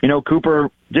Cooper,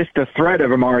 just the threat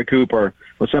of Amari Cooper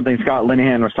was something Scott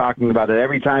Linehan was talking about. That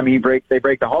every time they break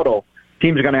the huddle,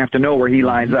 teams are going to have to know where he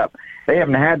lines up. They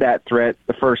haven't had that threat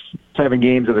the first 7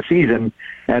 games of the season.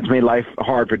 That's made life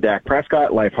hard for Dak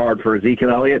Prescott, life hard for Ezekiel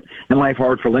Elliott, and life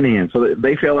hard for Linehan. So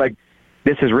they feel like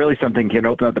this is really something that can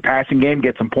open up the passing game,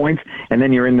 get some points, and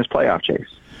then you're in this playoff chase.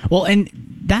 Well, and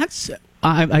that's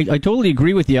I totally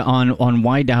agree with you on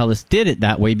why Dallas did it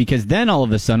that way, because then all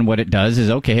of a sudden what it does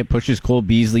is, okay, it pushes Cole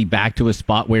Beasley back to a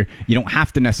spot where you don't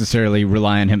have to necessarily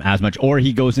rely on him as much, or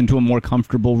he goes into a more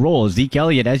comfortable role. Zeke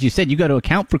Elliott, as you said, you got to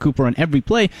account for Cooper on every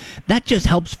play. That just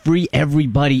helps free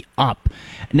everybody up.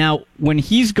 Now, when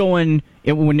he's going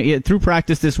through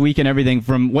practice this week and everything,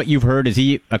 from what you've heard, is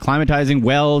he acclimatizing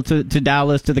well to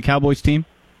Dallas, to the Cowboys team?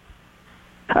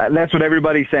 That's what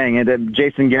everybody's saying. And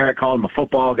Jason Garrett called him a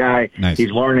football guy. Nice.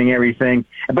 He's learning everything.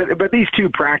 But these 2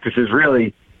 practices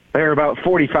really, they're about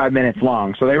 45 minutes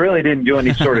long. So they really didn't do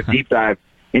any sort of deep dive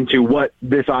into what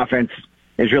this offense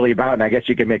is really about. And I guess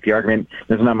you could make the argument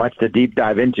there's not much to deep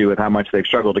dive into with how much they've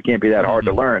struggled. It can't be that hard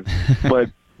to learn. But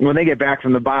when they get back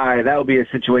from the bye, that'll be a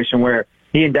situation where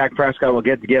he and Dak Prescott will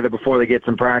get together before they get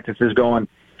some practices going,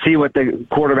 see what the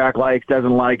quarterback likes,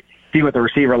 doesn't like, see what the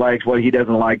receiver likes, what he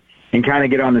doesn't like, and kind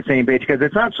of get on the same page. Because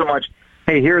it's not so much,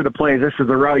 hey, here are the plays, this is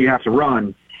the route you have to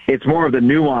run. It's more of the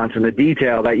nuance and the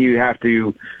detail that you have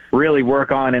to really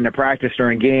work on in the practice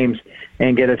during games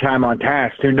and get a time on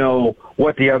task to know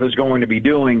what the other's going to be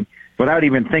doing without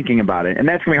even thinking about it. And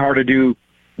that's going to be hard to do,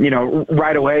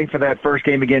 right away for that first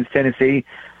game against Tennessee.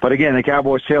 But again, the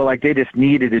Cowboys feel like they just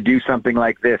needed to do something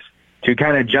like this to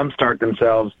kind of jumpstart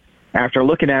themselves after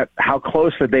looking at how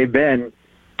close that they've been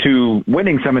to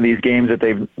winning some of these games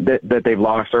that they've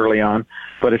lost early on,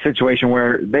 but a situation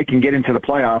where they can get into the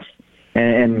playoffs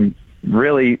and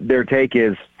really their take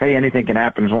is, hey, anything can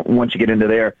happen once you get into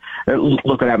there. Look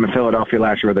what happened in Philadelphia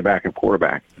last year with their backup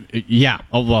quarterback. Yeah.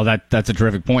 Oh, well, that's a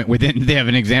terrific point. They have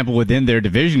an example within their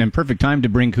division, and perfect time to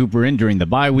bring Cooper in during the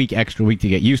bye week, extra week to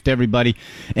get used to everybody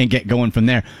and get going from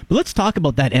there. But let's talk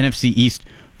about that NFC East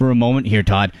for a moment here,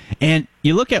 Todd. And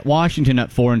you look at Washington at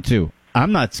 4-2.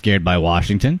 I'm not scared by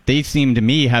Washington. They seem to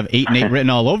me have 8-8 written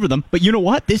all over them. But you know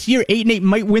what? This year, 8-8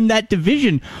 might win that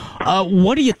division.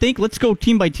 What do you think? Let's go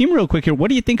team by team real quick here. What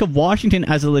do you think of Washington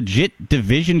as a legit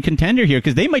division contender here?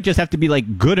 Because they might just have to be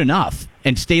like good enough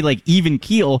and stay like even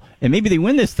keel, and maybe they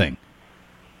win this thing.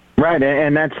 Right,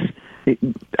 and that's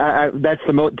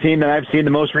the team that I've seen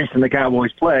the most recent the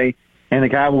Cowboys play, and the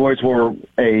Cowboys were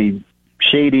a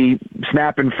shady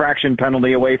snap infraction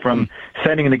penalty away from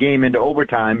sending the game into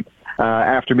overtime.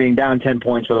 After being down 10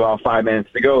 points with about 5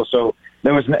 minutes to go. So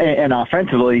there was, and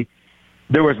offensively,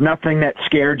 there was nothing that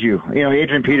scared you. You know,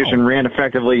 Adrian Peterson ran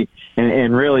effectively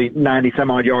and really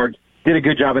 90-some-odd yards, did a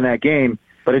good job in that game,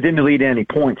 but it didn't lead to any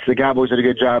points. The Cowboys did a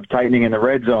good job tightening in the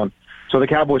red zone. So the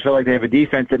Cowboys feel like they have a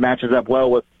defense that matches up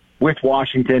well with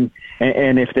Washington,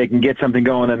 and if they can get something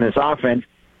going in this offense,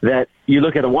 that you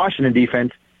look at the Washington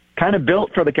defense, kind of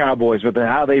built for the Cowboys with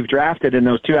how they've drafted and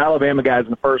those two Alabama guys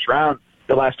in the first round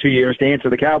the last 2 years to answer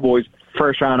the Cowboys'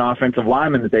 first-round offensive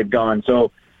linemen that they've gone.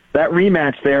 So that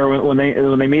rematch there when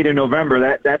they meet in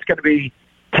November, that's going to be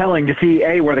telling to see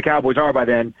where the Cowboys are by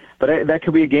then. But that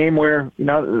could be a game where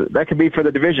that could be for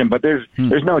the division. But there's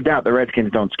no doubt the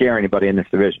Redskins don't scare anybody in this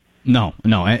division. No,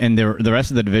 and the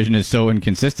rest of the division is so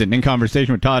inconsistent. In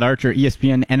conversation with Todd Archer,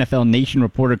 ESPN NFL Nation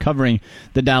reporter covering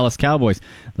the Dallas Cowboys.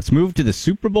 Let's move to the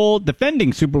Super Bowl,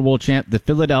 defending Super Bowl champ, the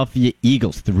Philadelphia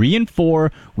Eagles.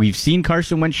 3-4. We've seen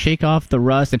Carson Wentz shake off the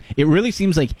rust, and it really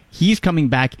seems like he's coming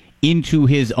back into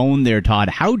his own there, Todd.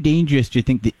 How dangerous do you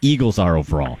think the Eagles are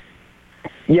overall?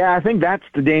 Yeah, I think that's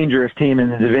the dangerous team in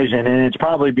the division, and it's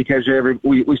probably because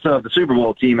we still have the Super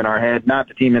Bowl team in our head, not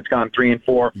the team that's gone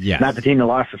 3-4, not the team that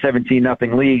lost a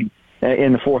 17-0 lead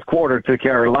in the fourth quarter to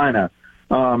Carolina.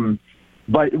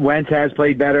 But Wentz has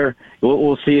played better.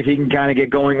 We'll see if he can kind of get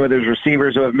going with his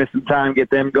receivers who have missed some time, get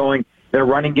them going. Their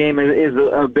running game is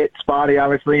a bit spotty,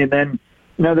 obviously, and then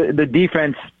the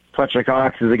defense. Fletcher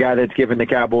Cox is the guy that's given the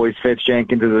Cowboys fits.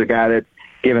 Jenkins is the guy that's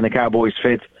given the Cowboys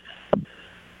fits.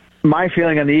 My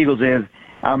feeling on the Eagles is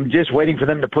I'm just waiting for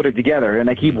them to put it together, and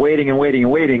I keep waiting and waiting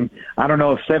and waiting. I don't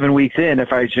know if 7 weeks in,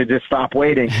 if I should just stop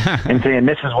waiting and saying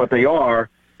this is what they are,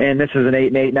 and this is an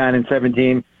 8-8,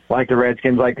 9-17, like the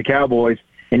Redskins, like the Cowboys,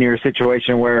 and you're a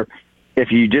situation where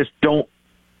if you just don't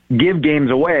give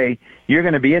games away, you're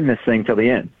going to be in this thing till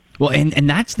the end. Well, and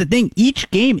that's the thing.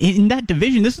 Each game in that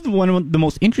division, this is one of the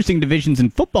most interesting divisions in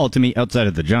football to me outside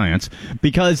of the Giants,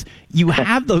 because you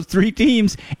have those three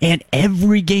teams, and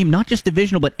every game, not just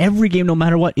divisional, but every game, no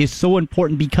matter what, is so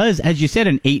important because, as you said,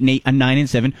 an 8-8, a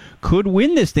 9-7 could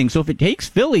win this thing. So if it takes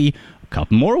Philly a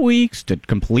couple more weeks to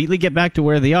completely get back to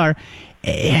where they are,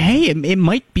 hey, it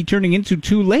might be turning into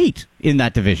too late in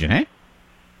that division, eh?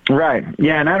 Right.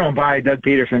 Yeah, and I don't buy Doug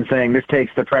Peterson saying this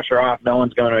takes the pressure off. No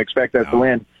one's going to expect us to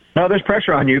win. No, there's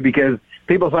pressure on you because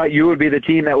people thought you would be the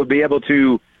team that would be able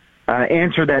to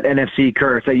answer that NFC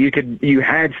curse, that you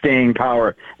had staying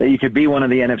power, that you could be one of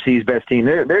the NFC's best teams.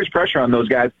 There's pressure on those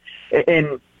guys.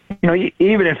 And,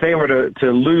 even if they were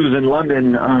to lose in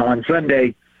London on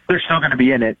Sunday, they're still going to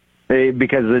be in it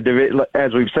because,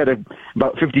 as we've said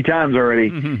about 50 times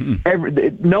already,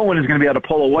 no one is going to be able to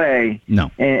pull away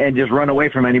and just run away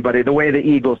from anybody the way the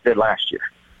Eagles did last year.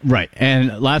 Right.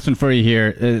 And last one for you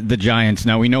here, the Giants.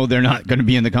 Now, we know they're not going to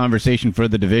be in the conversation for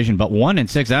the division, but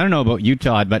 1-6, I don't know about you,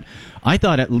 Todd, but I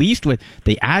thought at least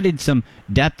they added some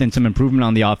depth and some improvement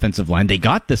on the offensive line. They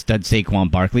got the stud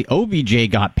Saquon Barkley. OBJ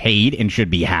got paid and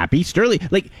should be happy. Sterling,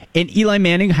 and Eli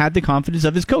Manning had the confidence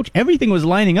of his coach. Everything was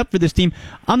lining up for this team.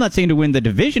 I'm not saying to win the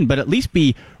division, but at least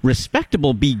be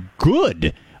respectable, be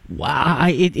good. Wow.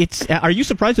 Are you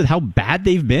surprised with how bad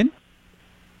they've been?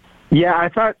 Yeah, I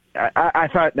thought,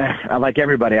 like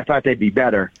everybody, I thought they'd be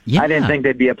better. Yeah. I didn't think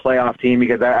they'd be a playoff team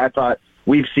because I thought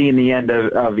we've seen the end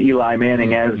of Eli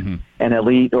Manning as an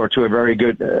elite or to a very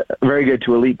good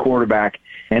to elite quarterback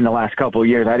in the last couple of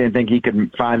years. I didn't think he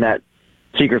could find that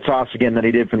secret sauce again that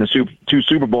he did from the two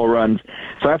Super Bowl runs.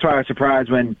 So that's why I was surprised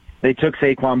when they took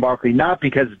Saquon Barkley, not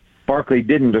because Barkley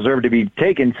didn't deserve to be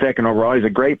taken second overall. He's a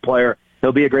great player.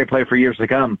 He'll be a great player for years to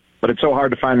come, but it's so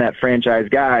hard to find that franchise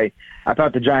guy. I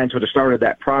thought the Giants would have started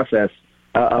that process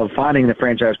of finding the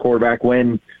franchise quarterback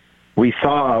when we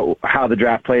saw how the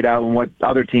draft played out and what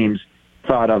other teams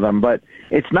thought of them. But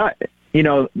it's not,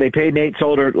 they paid Nate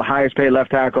Solder, the highest paid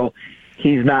left tackle.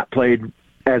 He's not played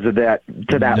as of that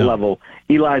level.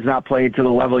 Eli's not played to the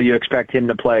level you expect him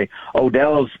to play.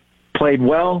 Odell's played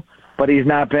well, but he's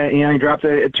not been. He dropped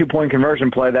a 2-point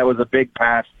conversion play. That was a big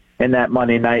pass in that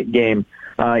Monday night game.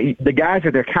 The guys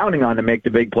that they're counting on to make the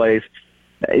big plays,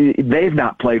 they've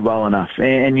not played well enough.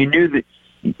 And you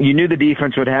knew the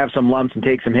defense would have some lumps and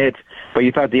take some hits, but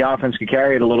you thought the offense could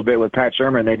carry it a little bit with Pat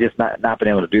Shermer, and they just not been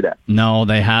able to do that. No,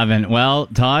 they haven't. Well,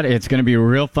 Todd, it's going to be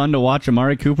real fun to watch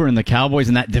Amari Cooper and the Cowboys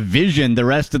in that division the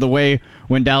rest of the way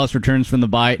when Dallas returns from the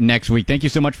bye next week. Thank you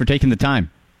so much for taking the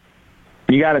time.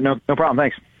 You got it. No problem.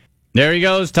 Thanks. There he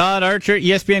goes, Todd Archer.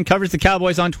 ESPN covers the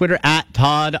Cowboys on Twitter at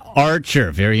Todd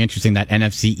Archer. Very interesting, that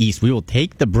NFC East. We will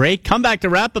take the break, come back to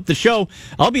wrap up the show.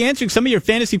 I'll be answering some of your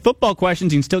fantasy football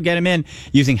questions. You can still get them in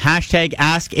using hashtag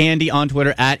AskAndy on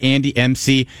Twitter at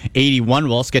AndyMC81.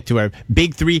 We'll also get to our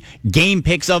big 3 game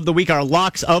picks of the week, our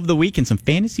locks of the week, and some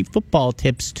fantasy football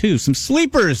tips too. Some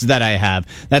sleepers that I have.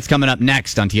 That's coming up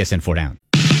next on TSN 4 Down.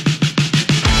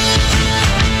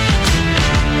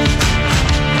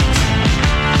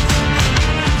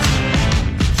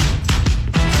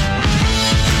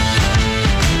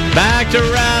 Back to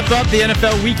wrap up the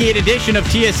NFL Week 8 edition of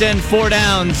TSN 4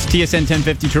 Downs. TSN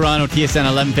 1050 Toronto, TSN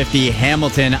 1150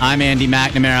 Hamilton. I'm Andy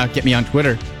McNamara. Get me on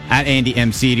Twitter at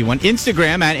AndyMC81,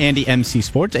 Instagram at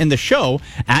AndyMCSports, and the show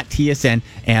at TSN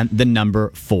and the number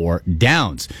 4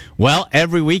 Downs. Well,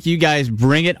 every week you guys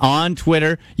bring it on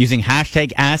Twitter using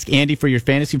hashtag AskAndy for your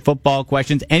fantasy football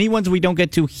questions. Any ones we don't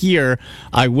get to here,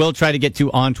 I will try to get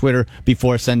to on Twitter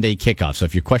before Sunday kickoff. So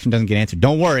if your question doesn't get answered,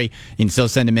 don't worry. You can still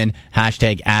send them in,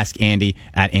 hashtag AskAndy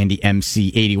at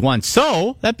AndyMC81.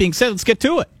 So, that being said, let's get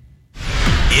to it.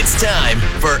 It's time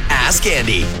for Ask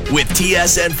Andy with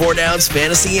TSN 4 Downs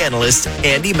fantasy analyst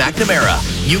Andy McNamara.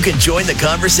 You can join the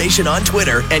conversation on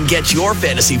Twitter and get your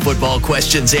fantasy football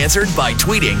questions answered by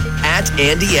tweeting at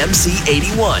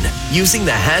AndyMC81 using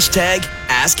the hashtag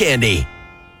AskAndy.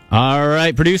 All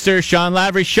right, producer Sean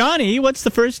Lavery. Shawnee, what's the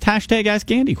first hashtag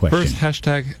Ask Andy question? First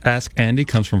hashtag Ask Andy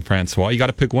comes from Francois. You got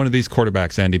to pick one of these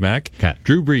quarterbacks, Andy Mac. Okay.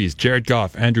 Drew Brees, Jared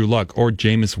Goff, Andrew Luck, or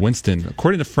Jameis Winston.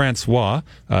 According to Francois,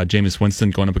 Jameis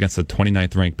Winston going up against the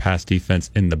 29th ranked pass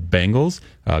defense in the Bengals.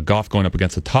 Goff going up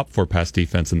against the top 4 pass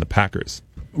defense in the Packers.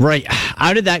 Right.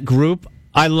 Out of that group,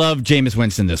 I love Jameis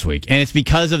Winston this week, and it's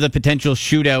because of the potential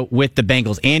shootout with the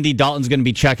Bengals. Andy Dalton's going to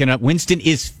be checking up. Winston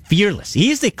is fearless.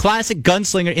 He is the classic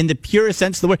gunslinger in the purest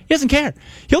sense of the word. He doesn't care.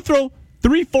 He'll throw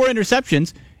 3-4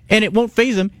 interceptions, and it won't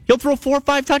faze him. He'll throw 4 or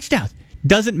 5 touchdowns.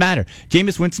 Doesn't matter.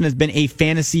 Jameis Winston has been a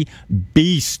fantasy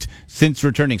beast since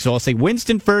returning. So I'll say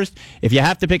Winston first. If you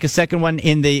have to pick a second one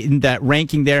in that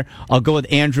ranking there, I'll go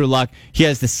with Andrew Luck. He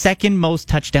has the second most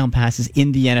touchdown passes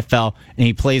in the NFL, and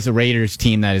he plays a Raiders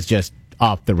team that is just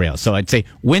off the rails. So I'd say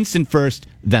Winston first,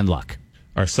 then Luck.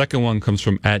 Our second one comes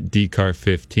from at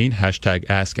DCAR15, hashtag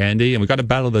Ask Andy, and we got to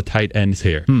battle the tight ends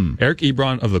here. Eric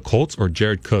Ebron of the Colts or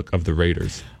Jared Cook of the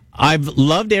Raiders? I've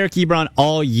loved Eric Ebron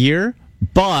all year,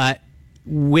 but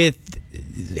with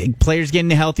players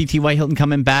getting healthy, T.Y. Hilton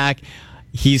coming back,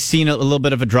 he's seen a little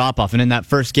bit of a drop-off. And in that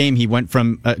first game, he went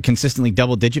from consistently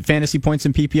double-digit fantasy points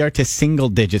in PPR to single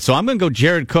digits. So I'm going to go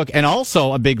Jared Cook. And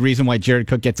also a big reason why Jared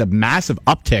Cook gets a massive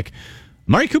uptick,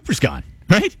 Amari Cooper's gone,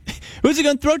 right? Who's he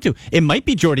going to throw to? It might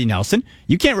be Jordy Nelson.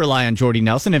 You can't rely on Jordy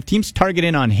Nelson. If teams target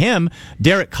in on him,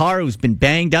 Derek Carr, who's been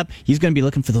banged up, he's going to be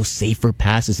looking for those safer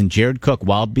passes. And Jared Cook,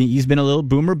 while he's been a little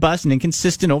boomer bust and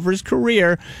inconsistent over his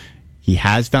career, he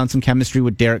has found some chemistry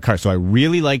with Derek Carr. So I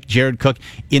really like Jared Cook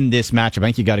in this matchup. I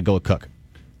think you got to go with Cook.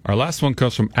 Our last one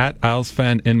comes from at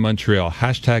IslesFan in Montreal,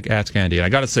 hashtag Ask Andy. And I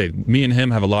got to say, me and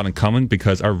him have a lot in common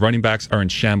because our running backs are in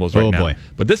shambles right now. Boy.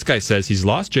 But this guy says he's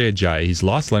lost Jay Ajayi, he's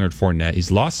lost Leonard Fournette,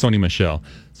 he's lost Sony Michel.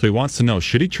 So he wants to know,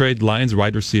 should he trade Lions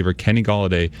wide receiver Kenny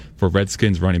Golladay for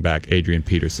Redskins running back Adrian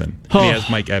Peterson? And he has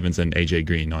Mike Evans and A.J.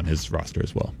 Green on his roster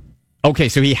as well. Okay,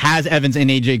 so he has Evans and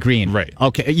A.J. Green. Right.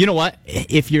 Okay, you know what?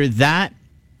 If you're that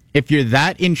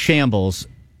in shambles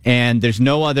and there's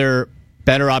no other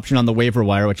better option on the waiver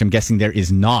wire, which I'm guessing there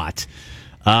is not,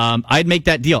 I'd make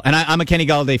that deal. And I'm a Kenny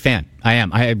Golladay fan. I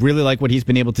am. I really like what he's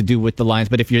been able to do with the Lions.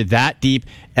 But if you're that deep,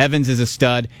 Evans is a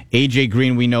stud. A.J.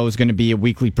 Green, we know, is going to be a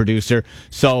weekly producer.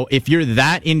 So if you're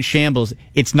that in shambles,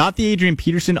 it's not the Adrian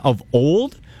Peterson of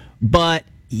old, but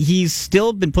he's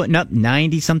still been putting up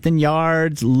 90-something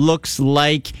yards. Looks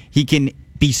like he can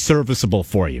be serviceable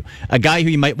for you. A guy who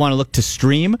you might want to look to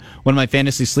stream, one of my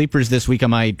fantasy sleepers this week on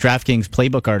my DraftKings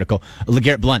playbook article,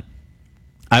 LeGarrette Blount.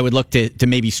 I would look to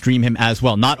maybe stream him as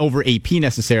well. Not over AP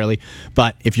necessarily,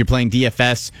 but if you're playing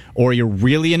DFS or you're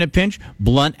really in a pinch,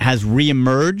 Blount has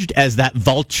reemerged as that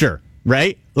vulture,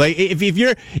 right? Like if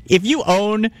you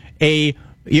own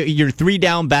your 3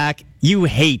 down back, you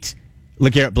hate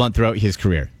LeGarrette Blount throughout his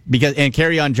career. And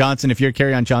Kerryon Johnson, if you're a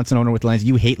Kerryon Johnson owner with the Lions,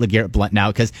 you hate LeGarrette Blount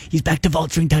now because he's back to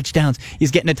vulturing touchdowns.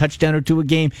 He's getting a touchdown or two a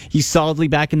game. He's solidly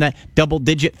back in that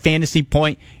double-digit fantasy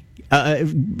point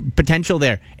potential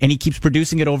there, and he keeps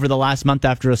producing it over the last month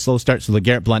after a slow start. So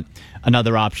LeGarrette Blount,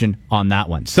 another option on that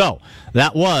one. So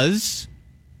that was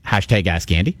hashtag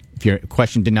Ask Andy. If your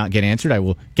question did not get answered, I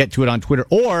will get to it on Twitter,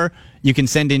 or you can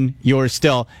send in yours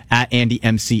still at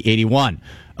AndyMC81.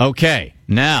 Okay,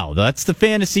 now that's the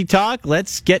fantasy talk.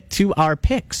 Let's get to our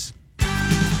picks.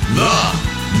 The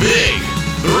Big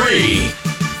Three.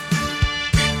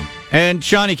 And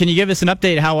Shawnee, can you give us an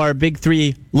update how our big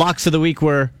three locks of the week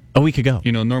were a week ago?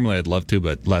 Normally I'd love to,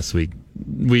 but last week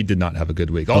we did not have a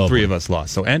good week. All three of us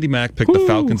lost. So Andy Mack picked the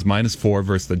Falcons -4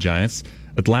 versus the Giants.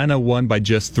 Atlanta won by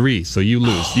just 3, so you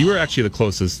lose. You were actually the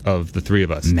closest of the three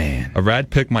of us. Man. Arad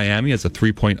picked Miami as a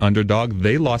 3-point underdog.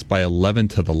 They lost by 11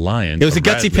 to the Lions. It was a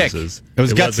gutsy pick. It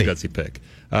was a gutsy pick.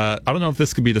 I don't know if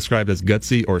this could be described as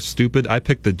gutsy or stupid. I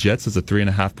picked the Jets as a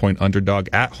 3.5-point underdog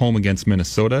at home against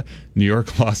Minnesota. New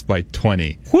York lost by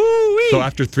 20. Woo-wee. So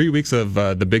after 3 weeks of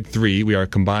the big three, we are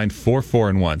combined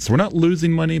 4-4-1. So we're not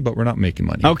losing money, but we're not making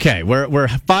money. Okay, we're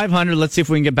 500. Let's see if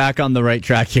we can get back on the right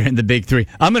track here in the big three.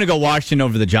 I'm going to go Washington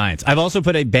over the Giants. I've also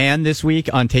put a ban this week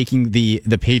on taking the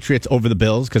Patriots over the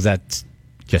Bills because that's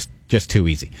just too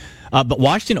easy. But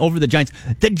Washington over the Giants.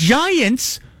 The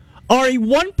Giants are a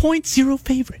 1.0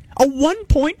 favorite. A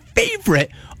 1-point favorite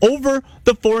over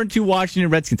the 4-2 Washington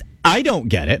Redskins. I don't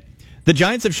get it. The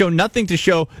Giants have shown nothing to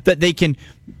show that they can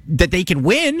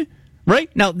win, right?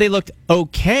 Now, they looked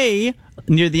okay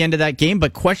near the end of that game,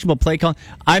 but questionable play call.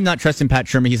 I'm not trusting Pat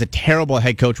Shermer. He's a terrible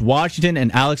head coach. Washington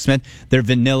and Alex Smith, they're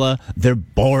vanilla, they're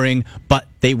boring, but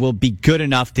they will be good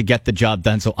enough to get the job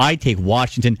done. So I take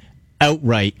Washington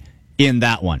outright in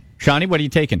that one. Shawnee, what are you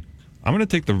taking? I'm going to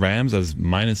take the Rams as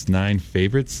 -9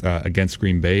 favorites against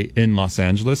Green Bay in Los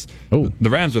Angeles. Oh. The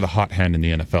Rams are the hot hand in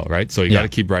the NFL, right? So you got to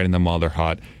keep riding them while they're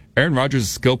hot. Aaron Rodgers'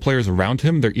 skill players around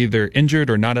him, they're either injured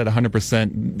or not at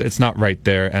 100%. It's not right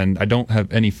there, and I don't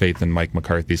have any faith in Mike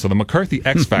McCarthy. So the McCarthy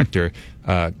X factor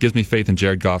gives me faith in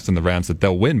Jared Goff and the Rams that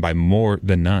they'll win by more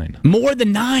than 9. More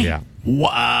than 9? Yeah.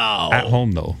 Wow. At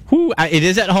home, though. It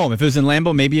is at home. If it was in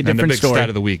Lambeau, maybe a different story. And the big stat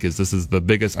of the week is this is the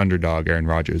biggest underdog Aaron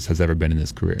Rodgers has ever been in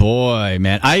his career. Boy,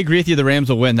 man. I agree with you. The Rams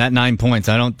will win. That 9 points.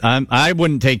 I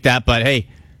wouldn't take that, but hey,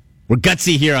 we're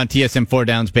gutsy here on TSN 4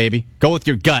 Downs, baby. Go with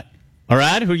your gut. All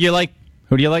right? Who do you like?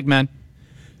 Who do you like, man?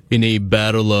 In a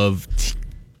battle of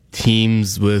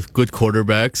teams with good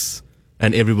quarterbacks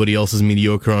and everybody else is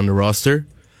mediocre on the roster,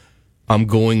 I'm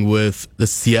going with the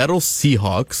Seattle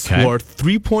Seahawks, who are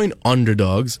 3-point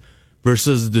underdogs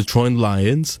versus the Detroit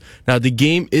Lions. Now, the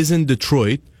game is in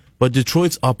Detroit, but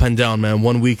Detroit's up and down, man.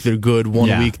 1 week they're good,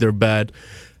 one week they're bad.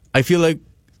 I feel like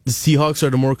the Seahawks are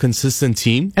the more consistent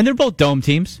team. And they're both dome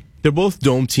teams. They're both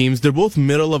dome teams. They're both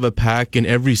middle of a pack in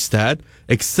every stat,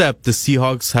 except the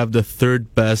Seahawks have the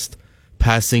third best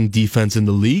passing defense in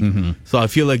the league. Mm-hmm. So I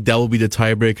feel like that will be the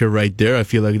tiebreaker right there. I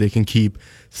feel like they can keep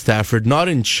Stafford not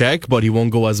in check, but he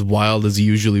won't go as wild as he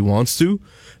usually wants to.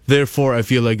 Therefore, I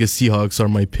feel like the Seahawks are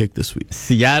my pick this week.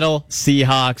 Seattle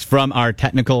Seahawks from our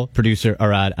technical producer,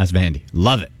 Arad Asvandi.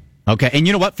 Love it. Okay, and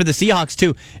you know what? For the Seahawks,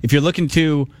 too, if you're looking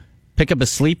to pick up a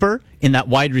sleeper in that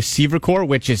wide receiver core,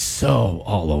 which is so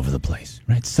all over the place,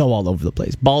 right? So all over the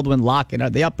place. Baldwin, Lockett, are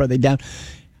they up? Are they down?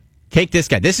 Take this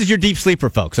guy. This is your deep sleeper,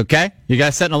 folks, okay? You got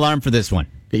to set an alarm for this one.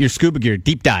 Get your scuba gear,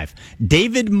 deep dive.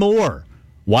 David Moore,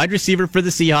 wide receiver for the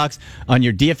Seahawks on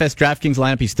your DFS DraftKings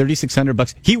lineup. He's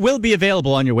 $3,600. He will be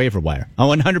available on your waiver wire.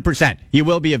 100%. He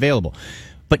will be available.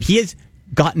 But he has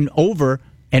gotten over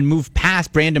and moved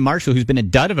past Brandon Marshall, who's been a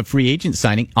dud of a free agent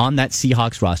signing on that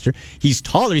Seahawks roster. He's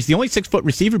taller. He's the only 6-foot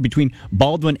receiver between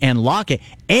Baldwin and Lockett.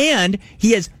 And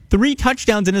he has 3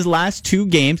 touchdowns in his last 2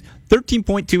 games,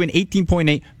 13.2 and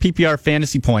 18.8 PPR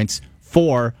fantasy points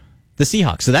for the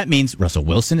Seahawks. So that means Russell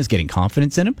Wilson is getting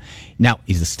confidence in him. Now,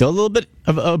 he's still a little bit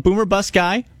of a boomer bust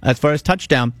guy as far as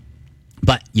touchdown.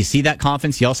 But you see that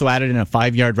confidence. He also added in a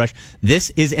 5-yard rush.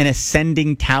 This is an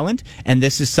ascending talent, and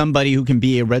this is somebody who can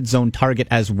be a red zone target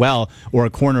as well, or a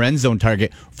corner end zone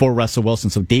target for Russell Wilson.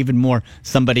 So David Moore,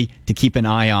 somebody to keep an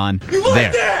eye on. You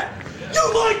like that?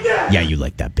 You like that? Yeah, you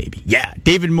like that, baby. Yeah,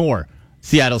 David Moore,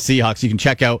 Seattle Seahawks. You can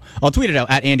check out. I'll tweet it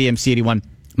out at AndyMC81.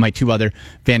 My 2 other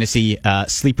fantasy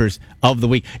sleepers of the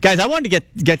week. Guys, I wanted to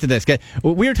get to this.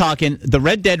 We were talking the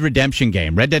Red Dead Redemption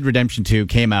game. Red Dead Redemption 2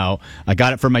 came out. I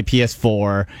got it for my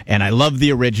PS4, and I love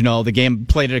the original. The game,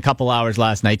 played it a couple hours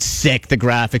last night. Sick, the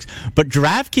graphics. But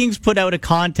DraftKings put out a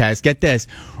contest. Get this.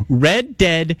 Red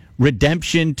Dead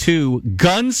Redemption 2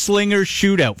 Gunslinger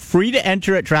Shootout. Free to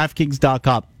enter at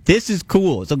DraftKings.com. This is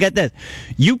cool. So get this.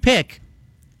 You pick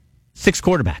 6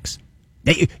 quarterbacks.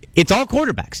 It's all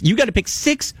quarterbacks. You got to pick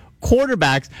 6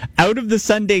 quarterbacks out of the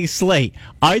Sunday slate.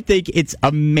 I think it's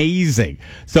amazing.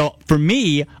 So for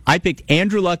me, I picked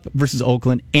Andrew Luck versus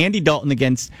Oakland, Andy Dalton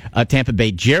against Tampa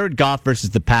Bay, Jared Goff versus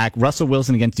the Pack, Russell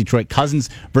Wilson against Detroit, Cousins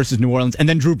versus New Orleans, and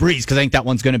then Drew Brees, because I think that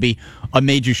one's going to be a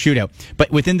major shootout.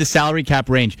 But within the salary cap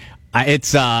range,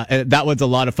 that was a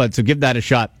lot of fun. So give that a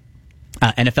shot.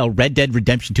 NFL Red Dead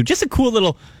Redemption 2. Just a cool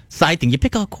little side thing. You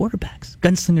pick all quarterbacks.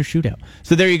 Gunslinger shootout.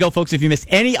 So there you go, folks. If you missed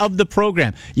any of the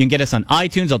program, you can get us on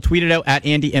iTunes. I'll tweet it out at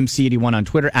AndyMC81 on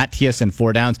Twitter, at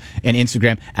TSN4Downs, and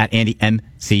Instagram at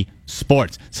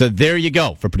AndyMCSports. So there you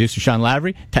go. For producer Sean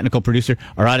Lavery, technical producer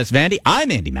Aradis Vandy, I'm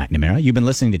Andy McNamara. You've been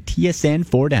listening to TSN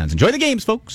 4 Downs. Enjoy the games, folks.